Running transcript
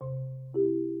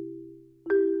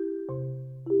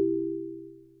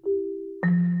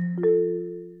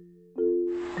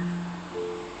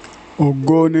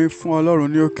Ògo ni fún Ọlọ́run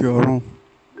ní òkè ọ̀run.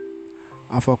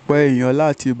 Àfọ̀pẹ́ ìyìn ọlá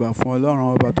àti ìbà fún Ọlọ́run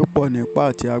ọba tó pọ̀ ní ipá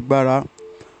àti agbára.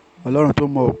 Ọlọ́run tó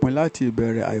mọ òpin láti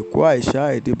ìbẹ̀rẹ̀, àìkú àìsà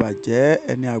ìdìbàjẹ́,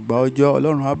 ẹni àgbà ọjọ́,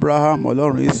 Ọlọ́run Abraham,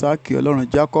 Ọlọ́run Isaki, Ọlọ́run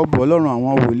Jacob, Ọlọ́run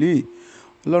àwọn wòlíì,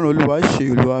 Ọlọ́run Olúwaṣe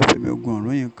Olúwafẹ́miògùn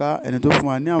ọ̀run yín ká, ẹni tó fún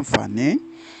wa ní àǹfààní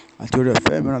àti oore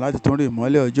ọ̀fẹ́ mìíràn láti tún rí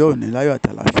ìmọ́lẹ̀ ọjọ́ òní láyọ̀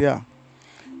àtàlàfíà.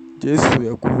 Jésù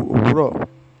ẹ kú òwúrọ̀.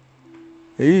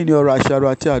 Èyí ni ọ̀rọ̀ àṣàrò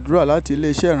àti àdúrà láti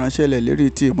iléeṣẹ́ ìránṣẹ́ lérí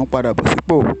ti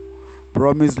ìmúpadàbọ̀sípò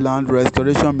Promise Land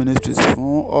Restoration Ministries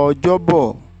fún ọjọ́bọ̀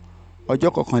ọjọ́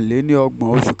 21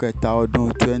 oṣù kẹta ọdún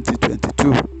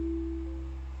 2022.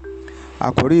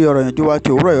 Àkòrí ọ̀rọ̀ ìyànjú wa ti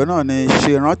òwúrọ̀ yìí náà ni ṣe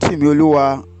ìrántí mi Olúwa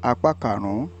apá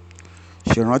 5.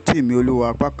 Ṣe ìrántí mi Olúwa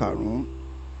apá 5.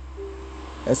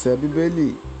 Ẹsẹ̀ Bíbélì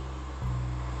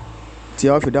tí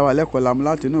a fi dá wa lẹ́kọ̀ọ́ lámú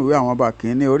láti inú ìwé àwọn ọba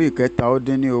kìíní orí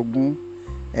 7:19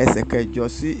 ẹsẹ̀ 8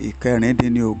 sí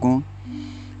 14.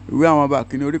 Ìwé àwọn ọba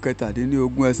kìíní orí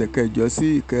 17 ẹsẹ̀ 8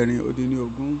 sí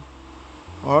 14.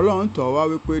 Ọlọ́run tọ̀ wá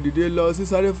wípé dìde lọ sí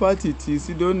Sáréfátì ti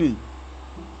Sídónì.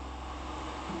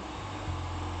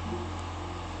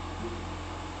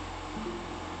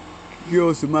 Kí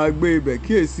o sì máa gbé ibẹ̀,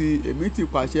 kíyèsí èmi ti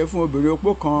pàṣẹ fún obìnrin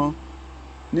opó kan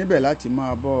níbẹ̀ láti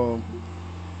máa bọ́ ọ.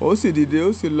 Ó sì dìde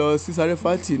ó sì lọ sí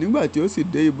Sáréfátì. Nígbà tí ó sì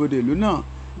dé ibodè ìlú náà,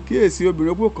 kíyèsí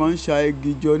obìnrin opó kan ń ṣa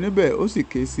igi jọ níbẹ̀. Ó sì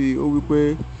ké sí i, ó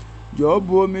wípé jọ̀ọ́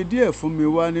bu omi díẹ̀ fún mi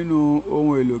wá nínú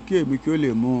ohun èlò kí èmi kí ó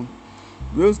lè mu.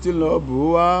 Bí ó sì ti lọ bù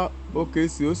ú wá, ó ké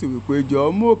sí i, ó sì wípé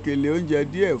jọ̀ọ́ mú òkèlè oúnjẹ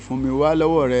díẹ̀ fún mi wá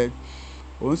lọ́wọ́ rẹ.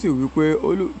 Òun sì wípé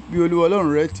bí Olúwa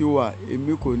Ọlọ́run rẹ ti wà,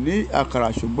 èmi kò ní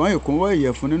àkàrà ṣùgbọ́n ìkúnwọ́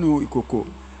ìyẹ̀fun nínú ìkòkò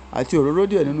àti òróró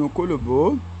díẹ̀ nínú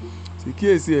kólòbó. Sì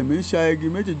kíyèsí èmi ń ṣa igi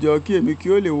méjì jọ kí èmi kí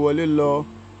ó lè wọlé lọ,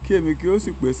 kí èmi kí ó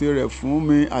sì pèsè rẹ̀ fún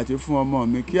mi àti fún ọmọ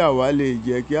mi kí àwa lè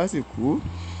jẹ kí a sì kú.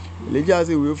 Èlíjà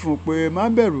sì wí fún un pé má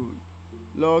bẹ̀rù,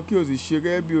 lọ kí o sì ṣe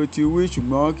gẹ́gẹ́ bí o ti wí,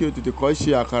 ṣùgbọ́n kí o tètè kọ́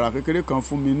ṣe àkàrà kékeré kan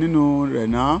fún mi nínú rẹ̀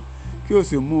náà, kí o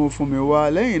sì mú un fún mi wá.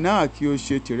 Lẹ́yìn náà kí o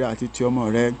ṣe tìrẹ àti ti ọmọ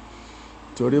rẹ.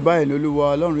 Torí báyìí ni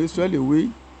Olúwa Ọlọ́run Ísírẹ́lì wí,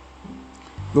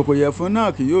 ìkòkò ìyẹ̀fun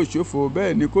náà kì yóò ṣòfò,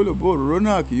 bẹ́ẹ̀ ni kólòbó òróró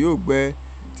náà kì yóò gbẹ,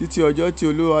 títí ọjọ́ tí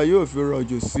Olúwa yóò fi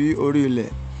rọ̀jò sí orí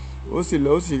ilẹ̀. Ó sì lọ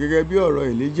ó sì ṣe gẹ́gẹ́ bí ọ̀rọ̀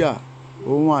Èlíjà.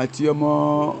 Òun àti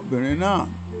ọmọbìnrin náà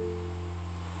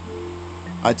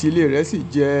àti ilé rẹ̀ sì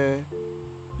jẹ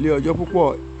lé ọjọ́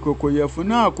púpọ̀. Ìkòkò ìyẹ̀fun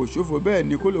náà kò ṣòfò, bẹ́ẹ̀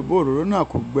ni kólòbó òróró náà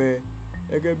kò gbẹ,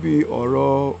 gẹ́gẹ́ bí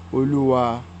ọ̀rọ̀ Olúwa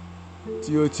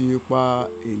tí ó ti pa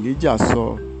Èlíjà sọ.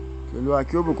 Kí Olúwa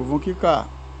kí ó bùkún fún kíkà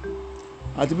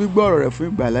àti gbígbọ́ ọ̀rọ̀ rẹ̀ fún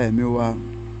ìgbàlà ẹ̀mí wa.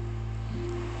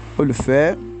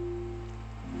 Olùfẹ́,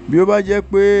 bí ó bá jẹ́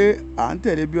pé à ń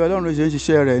tẹ̀lé bí Ọlọ́run ṣe ń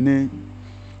ṣiṣẹ́ rẹ̀ ni,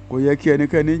 kò yẹ kí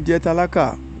ẹnikẹ́ni jẹ́ tálákà.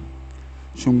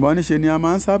 Ṣùgbọ́n níṣe ni a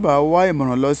máa ń sábà wá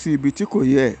ìmọ̀ràn lọ sí ibi tí kò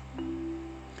yẹ.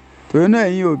 Torí náà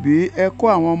ẹ̀yin òbí, ẹ kọ́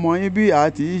àwọn ọmọ yín bí a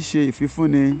ti ṣe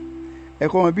ìfifúnni. Ẹ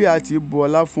kọ́ wọn bí a ti bu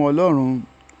ọlá fún Ọlọ́run,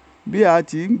 bí a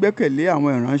ti ń gbẹ́kẹ̀lé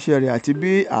àwọn ìránṣẹ́ rẹ̀ àti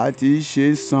bí a ti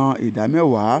ṣe san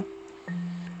ìdámẹ́wàá.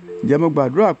 Ǹjẹ́ mo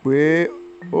gbàdúrà pé ẹ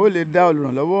ó lè dá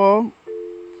olùrànlọ́wọ́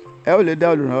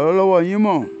lọ́wọ́ yín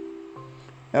mọ̀.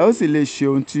 Ẹ ó sì lè ṣe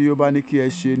ohun tí ó bá ní kí ẹ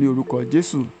ṣe ní orúkọ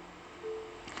Jésù.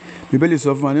 Bíbélì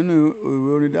sọ fún wa nínú ìwé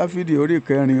orin Dáfídì orí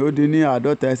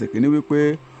 450 ẹsẹ̀ 1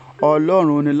 wípé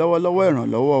Ọlọ́run ni lọ́wọ́lọ́wọ́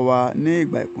ìrànlọ́wọ́ wa ní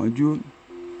ìgbà ìpọ́njú.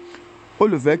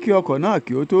 Olùfẹ́, kí ọkọ̀ náà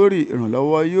kí ó tó rì,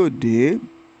 ìrànlọ́wọ́ yóò dé.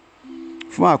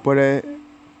 Fún àpẹẹrẹ,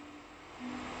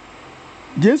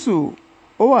 Jésù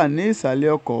ó wà ní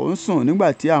ìsàlẹ̀ ọkọ̀, ó ń sùn nígbà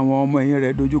tí àwọn ọmọ ẹ̀yìn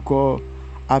rẹ̀ dojúkọ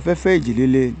afẹ́fẹ́ ìjì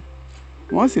líle.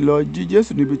 Wọ́n sì lọ jí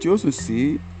Jésù níbi tí ó sùn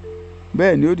sí.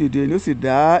 Bẹ́ẹ̀ ni ó dìde ni ó sì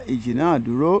dá ìjì náà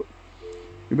dúró.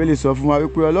 Bíbélì sọ fún wa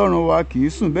wípé Ọlọ́run wa kì í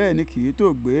sùn, bẹ́ẹ̀ ni kì í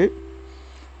tòògbé.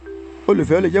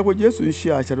 Olùfẹ́, ó lè jẹ́ pé Jésù ń ṣe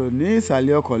àṣàrò ní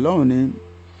ìsàlẹ̀ ọkọ̀ lọ́hùn ni.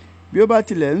 Bí ó bá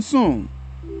tilẹ̀ ń sùn,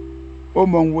 ó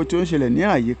mọ ohun tí ó ń ṣẹlẹ̀ ní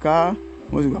àyíká.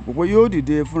 Mo sì gbàgbọ́ pé yóò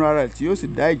dìde fúnra rẹ̀ tí yóò sì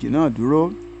dá ìjì náà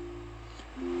dúró.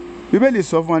 Bíbélì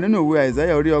sọ fún wa nínú ìwé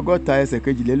Àìsáyà orí 60 ẹsẹ̀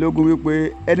 22 wípé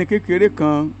ẹni kékeré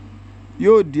kan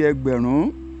yóò di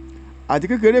ẹgbẹ̀rún, àti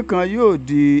kékeré kan yóò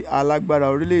di alágbára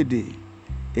orílẹ̀-èdè.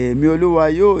 Èmi Olúwa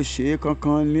yóò ṣe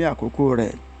kankan ní àkókò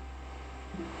rẹ̀.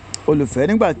 Olùfẹ́,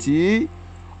 nígbà tí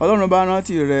Ọlọ́run bá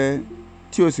rántí rẹ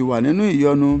tí o sì wà nínú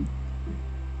ìyọnu,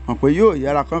 mọ̀ pé yóò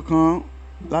yára kánkán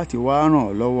láti wá ràn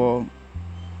ọ́ lọ́wọ́.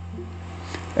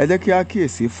 Ẹ jẹ́ kí a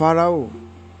kíyèsí Fáráò.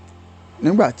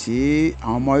 Nígbà tí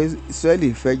àwọn ọmọ Ísírẹ́lì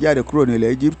fẹ́ jáde kúrò ní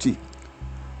ilẹ̀ Íjíbítì,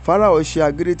 Fáráò ṣe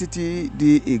agídí títí di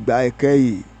ìgbà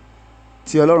ìkẹyìn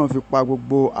tí Ọlọ́run fi pa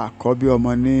gbogbo àkọ́bí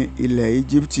ọmọ ní ilẹ̀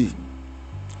Íjíbítì.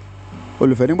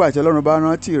 Olùfẹ́, nígbà tí Ọlọ́run bá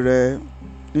rántí rẹ,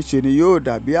 níṣe ni yóò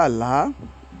dàbí àlá.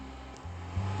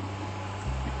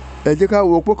 Ẹ jẹ́ ká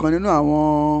wo opó kan nínú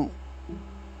àwọn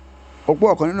opó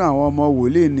ọ̀kan nínú àwọn ọmọ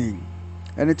wòlíì ni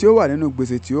ẹni tí ó wà nínú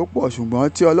gbèsè tí ó pọ̀ ṣùgbọ́n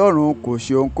tí Ọlọ́run kò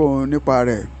ṣe ohunkóhun nípa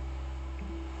rẹ̀.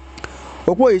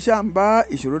 Opó yìí ṣáà ń bá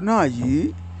ìṣòro náà yìí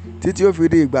títí ó fi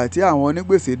di ìgbà tí àwọn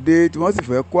onígbèsè dé tí wọ́n sì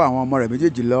fẹ́ kó àwọn ọmọ rẹ̀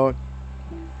méjèèjì lọ.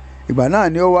 Ìgbà náà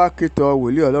ni ó wá ké tọ̀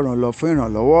wòlíì Ọlọ́run lọ fún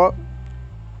ìrànlọ́wọ́.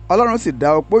 Ọlọ́run sì dá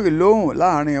opó yìí lóhùn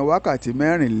láàrin wákàtí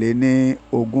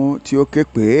 24 tí ó ké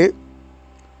pè é.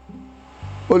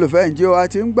 Olùfẹ́, ǹjẹ́ o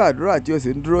ti ń gbàdúrà tí o sì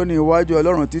ń dúró ní iwájú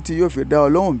Ọlọ́run títí yóò fi dá ọ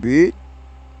lóhùn bí?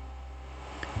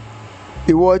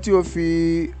 Ìwọ tí o fi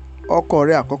ọkọ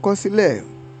rẹ àkọ́kọ́ sílẹ̀,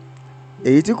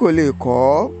 èyí tí kò lè kọ̀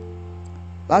ọ́,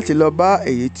 láti lọ bá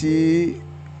èyí tí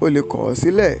ó lè kọ̀ ọ́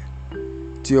sílẹ̀,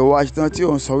 tí o wá ṣetán tí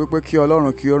ò ń sọ wípé kí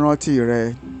Ọlọ́run kí ó rántí rẹ.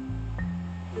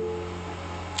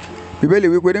 Bíbélì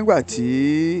wípé nígbà tí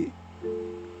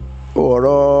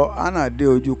ọ̀rọ̀ Hánà dé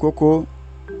ojú kókó,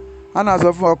 Hánà sọ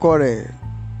fún ọkọ rẹ̀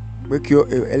pé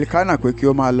Elkana pé kí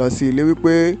ó máa lọ sí ilé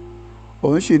wípé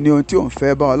òun sì ní ohun tí òun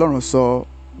fẹ́ bá Ọlọ́run sọ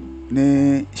ní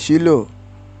Ṣílò.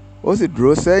 Ó sì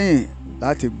dúró sẹ́yìn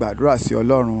láti gbàdúrà sí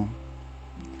Ọlọ́run.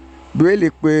 Bíbélì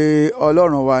pé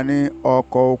Ọlọ́run wa ní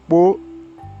ọkọ opó.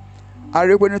 A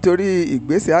rí pé nítorí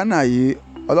ìgbésẹ̀ Hánà yìí,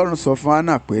 Ọlọ́run sọ fún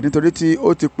Hánà pé nítorí tí ó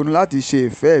ti pinnu láti ṣe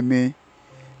ìfẹ́ mi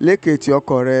lékè ti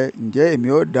ọkọ rẹ, ǹjẹ́ èmi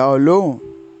ó dá ọ lóhùn.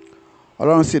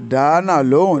 Ọlọ́run sì dá Hánà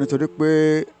lóhùn nítorí pé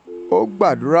ó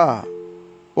gbàdúrà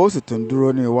ó sì tún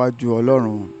dúró ní iwájú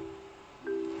Ọlọ́run.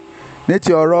 Ní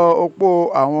ti ọ̀rọ̀ opó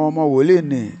àwọn ọmọ wòlíì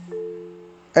ni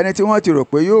ẹni tí wọ́n ti rò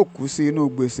pé yóò kú sí inú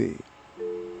gbèsè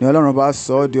ni Ọlọ́run bá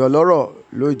sọ ọ́ di ọlọ́rọ̀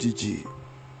lójijì.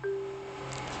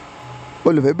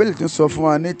 Olùfẹ́, Bíbélì tún sọ fún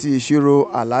wa ní ti ìṣirò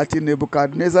àlá tí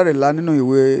Nebukadnezari lá nínú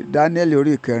ìwé Dáníẹ́lì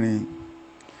orí 4.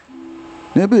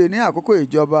 Níbí ní àkókò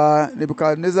ìjọba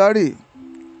Nebukadnezari,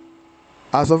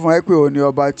 a sọ fún wa pé òun ni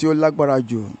ọba tí ó lágbára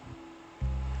jù.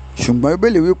 Ṣùgbọ́n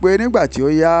Bíbélì wípé nígbà tí ó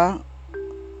yá,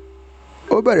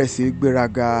 ó bẹ̀rẹ̀ sí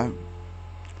gbéraga.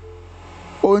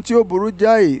 Ohun tí ó burú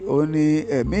jáì òun ni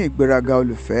ẹ̀mí ìgbéraga,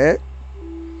 olùfẹ́.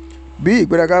 Bí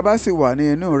ìgbéraga bá sì wà ní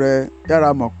inú rẹ, yára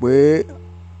mọ̀ pé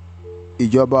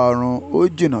ìjọba ọ̀run ó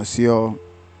jìnnà sí ọ.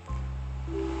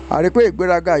 A rí pé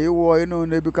ìgbéraga yìí wọ inú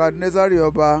Nebukadnezari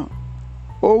ọba.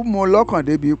 Ó mú lọ́kàn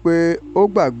débi pé ó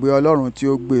gbàgbé Ọlọ́run tí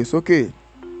ó gbé e sókè.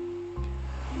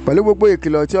 Pẹ̀lú gbogbo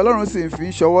ìkìlọ̀ tí Ọlọ́run sì fi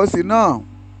ń ṣọwọ́ sí náà,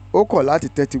 ó kọ̀ láti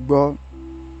tẹ́tí gbọ́.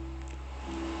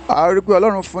 A rí pé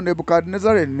Ọlọ́run fún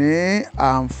Nebukadnezari ní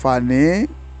àǹfààní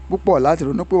púpọ̀ láti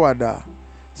ronúpìwàdà,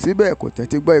 síbẹ̀ kò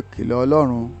tẹ́tí gbọ́ ìkìlọ̀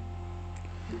Ọlọ́run.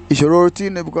 Ìṣòro tí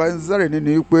Nebukadnezari ní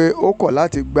ni wípé ó kọ̀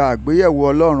láti gba àgbéyẹ̀wò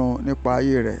Ọlọ́run nípa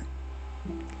ayé rẹ̀.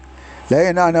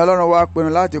 Lẹ́yìn náà ni Ọlọ́run wá pinnu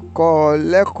láti kọ́ ọ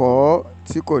lẹ́kọ̀ọ́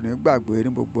tí kò ní gbàgbé ní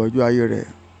gbogbo ọjọ́ ayé rẹ̀.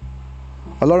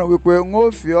 Ọlọ́run wípé n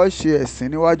ó fi ọ́ ṣe ẹ̀sín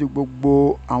níwájú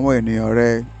gbogbo àwọn ènìyàn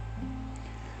rẹ.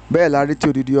 Bẹ́ẹ̀ la rí tí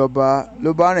odidi ọba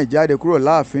ló bá rìn jáde kúrò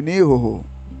láàfin ní ìhòhò.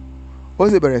 Ó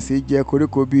sì bẹ̀rẹ̀ sí jẹ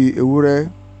koríko bíi ewúrẹ́.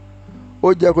 Ó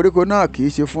jẹ koríko náà kì í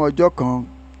ṣe fún ọjọ́ kan,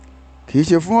 kì í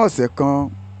ṣe fún ọ̀sẹ̀ kan,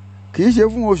 kì í ṣe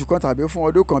fún oṣù kan tàbí fún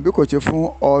ọdún kan, bí kò ṣe fún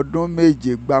ọdún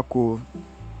 7 gbáko.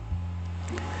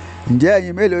 Ǹjẹ́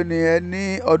ẹ̀yin mélòó ni ẹ ní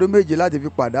ọdún 7 láti fi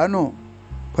pàdánù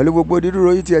pẹ̀lú gbogbo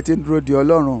dídúró yìí tí ẹ ti ń dúró de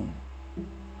Ọlọ́run?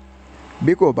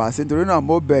 Bí kò bá sí nítorí náà,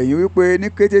 mo bẹ̀ yín wípé ní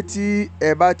kété tí ẹ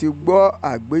bá ti gbọ́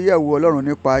àgbéyẹ̀wò Ọlọ́run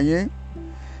nípa yín,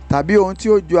 tàbí ohun tí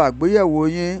ó jọ àgbéyẹ̀wò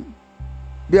yín,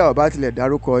 bí a ò bá tilẹ̀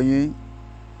dárúkọ yín,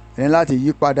 ẹ ní láti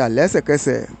yí padà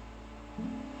lẹ́sẹ̀kẹsẹ̀.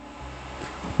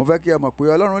 Mo fẹ́ kí ẹ mọ̀ pé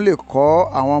Ọlọ́run lè kọ́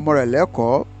àwọn ọmọ rẹ̀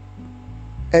lẹ́kọ̀ọ́,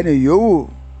 ẹni yòówù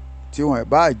tí wọ́n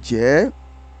bá jẹ́,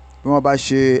 bí wọ́n bá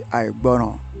ṣe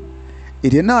àìgbọràn.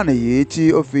 Ìdí náà nìyí tí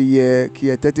ó fi yẹ kí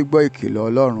ẹ tẹ́tí gbọ́ ìkìlọ̀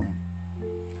Ọlọ́run.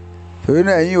 Torí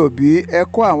náà ẹ̀yin òbí, ẹ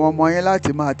kọ́ àwọn ọmọ yín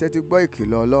láti máa tẹ́tí gbọ́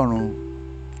ìkìlọ̀ Ọlọ́run.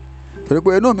 Torí pé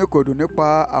inú mi kò dùn nípa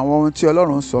àwọn ohun tí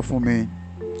Ọlọ́run sọ fún mi.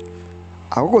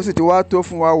 Àkókò sì ti wá tó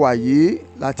fún wa wàyí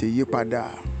láti yí padà.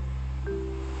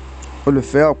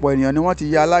 Olùfẹ́, ọ̀pọ̀ ènìyàn ni wọ́n ti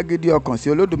ya alágídí ọkàn sí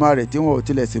Olódùmarè tí wọn ò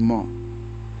tilẹ̀ sì mọ̀.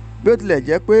 Bí ó tilẹ̀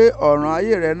jẹ́ pé ọ̀ràn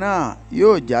ayé rẹ náà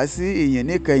yóò já sí ìyìn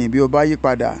níkẹyìn bí o bá yí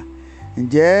padà.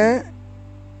 Ǹjẹ́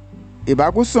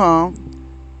ìbákúsàn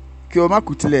kí o má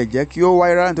kú tilẹ̀ jẹ́ kí ó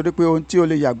wáyé rárá, nítorí pé ohun tí o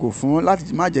lè yàgò fún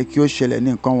láti má jẹ́ kí ó ṣẹlẹ̀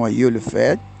ní nǹkan wọ̀nyí,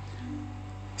 olùfẹ́.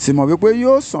 Sì mọ̀ wípé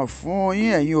yóò sàn fún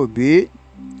yín, ẹ̀yin òbí,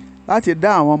 láti dá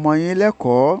àwọn ọmọ yín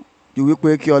lẹ́kọ̀ọ́ ju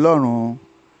wípé kí Ọlọ́run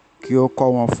kí ó kọ́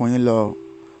wọn fún yín lọ.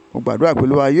 Mo gbàdúrà pé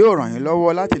Olúwa yóò ràn yín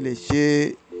lọ́wọ́ láti lè ṣe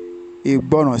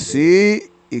ìgbọràn sí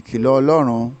ìkìlọ̀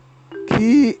Ọlọ́run, kí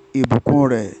ìbùkún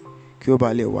rẹ̀ kí ó bá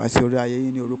lè wá sí orí ayé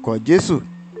yín ní orúkọ Jésù.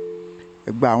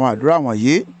 Ẹ gba àwọn àdúrà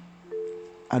wọ̀nyí.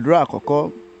 Àdúrà àkọ́kọ́: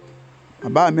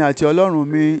 Bàbá mi àti Ọlọ́run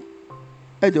mi,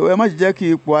 ẹ jọ̀wọ́ ẹ má jẹ́ kí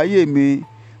ipò ayé mi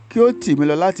kí ó tì mí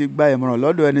lọ láti gba ìmọ̀ràn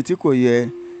lọ́dọ̀ ẹni tí kò yẹ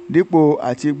dípò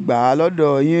àti gbà á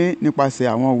lọ́dọ̀ yín nípasẹ̀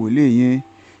àwọn wòlíì yín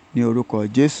ní orúkọ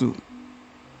Jésù.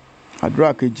 Àdúrà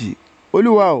kejì.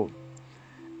 Olúwa o,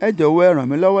 ẹ jọ̀wọ́ ẹ ràn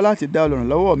mí lọ́wọ́ láti dá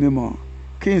olùrànlọ́wọ́ mi mọ̀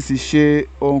kí n sì ṣe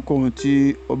ohunkóhun tí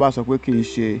ó bá sọ pé kí n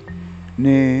ṣe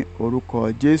ní orúkọ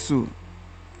Jésù.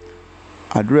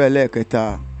 Àdúrà ẹlẹ́ẹ̀kẹta.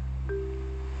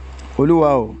 Olúwa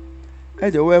o, ẹ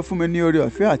jọ̀wọ́ ẹ fún mi ní oore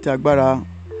ọ̀fẹ́ àti agbára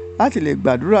láti lè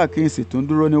gbàdúrà kí n sì tún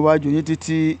dúró níwájú yín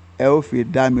títí ẹ ó fi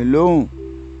dá mi lóhùn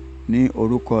ní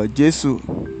orúkọ Jésù.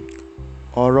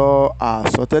 Ọ̀rọ̀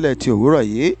àsọtẹ́lẹ̀ ti òwúrọ̀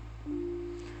yìí.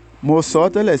 Mo sọ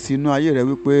tẹ́lẹ̀ sínú ayé rẹ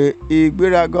wípé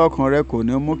ìgbéraga ọkàn rẹ kò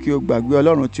ní mú kí o gbàgbé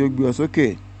Ọlọ́run tí ó gbé ọ sókè.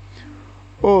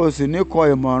 O sì ní kọ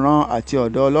ìmọ̀ràn àti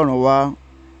ọ̀dọ̀ Ọlọ́run wá.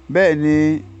 Bẹ́ẹ̀ ni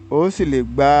o sì lè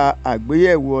gba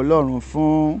àgbéyẹ̀wò Ọlọ́run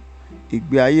fún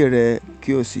ìgbé ayé rẹ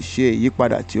kí o sì ṣe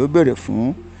ìyípadà tí ó béèrè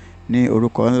fún ní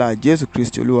orúkọ ńlá Jésù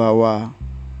Kristi Olúwa wa.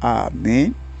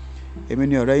 Àmín. Èmi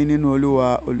ni ọ̀rẹ́ yín nínú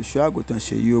Olúwa, olùṣọ́ àgùntàn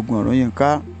Ṣèyí Ogun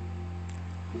Ọ̀rúnyìnká.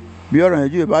 Bí ọ̀rọ̀ yẹn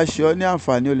jù bá ṣe ọ́ ní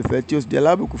àǹfààní olùfẹ́ tí o sì di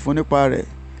alábùkún fún nípa rẹ̀,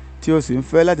 tí o sì ń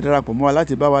fẹ́ láti darapọ̀ mọ́ wa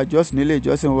láti bá wa jọ́sìn nílé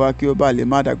ìjọsìn wa kí o bá lè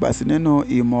máa dàgbà sí nínú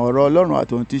ìmọ̀ ọ̀rọ̀ Ọlọ́run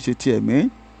àti ohun tí í ṣe ti ẹ̀mí.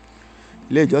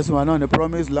 Ilé ìjọsìn wa náà ni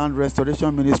Promise Land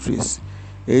Restoration Ministries,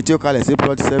 èyí tí ó kalẹ̀ sí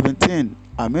plot 17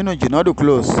 Aminu Jinadu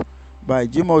Close by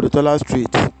Jimoh Odutola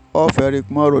Street off Eric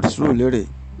Moore Road, Surulere.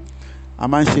 A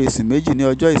máa ń ṣe ìsìn méjì ní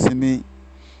ọjọ́ ìsinmi.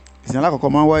 Ìsìn alákọ̀ọ́kọ́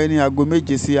máa ń wáyé ní aago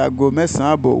 7 sí aago 9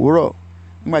 àbọ̀ òwúrọ̀,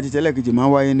 nígbà tí tẹ́lẹ̀kejì máa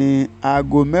ń wáyé ní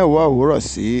aago 10 òwúrọ̀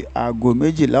sí aago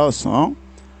 12 ọ̀sán.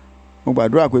 Mo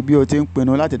gbàdúrà pé bí o ti ń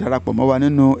pinnu láti darapọ̀ mọ́ wa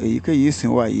nínú èyíkéyìí ìsìn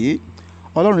wa yìí,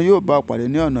 Ọlọ́run yóò bá ọ pàdé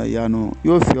ní ọ̀nà ìyanu,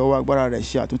 yóò fi ọwọ́ agbára rẹ̀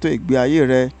ṣe àtúntò ìgbé ayé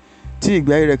rẹ, tí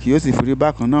ìgbé ayé rẹ kì yóò sì fi rí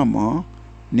bákan náà mọ́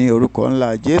ní orúkọ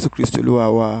ńlá Jésù Kristi Olúwa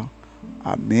wa.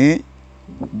 Àmín.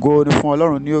 Ògo ni fún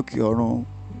Ọlọ́run ní òkè ọ̀run.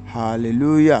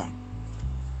 Hallelujah.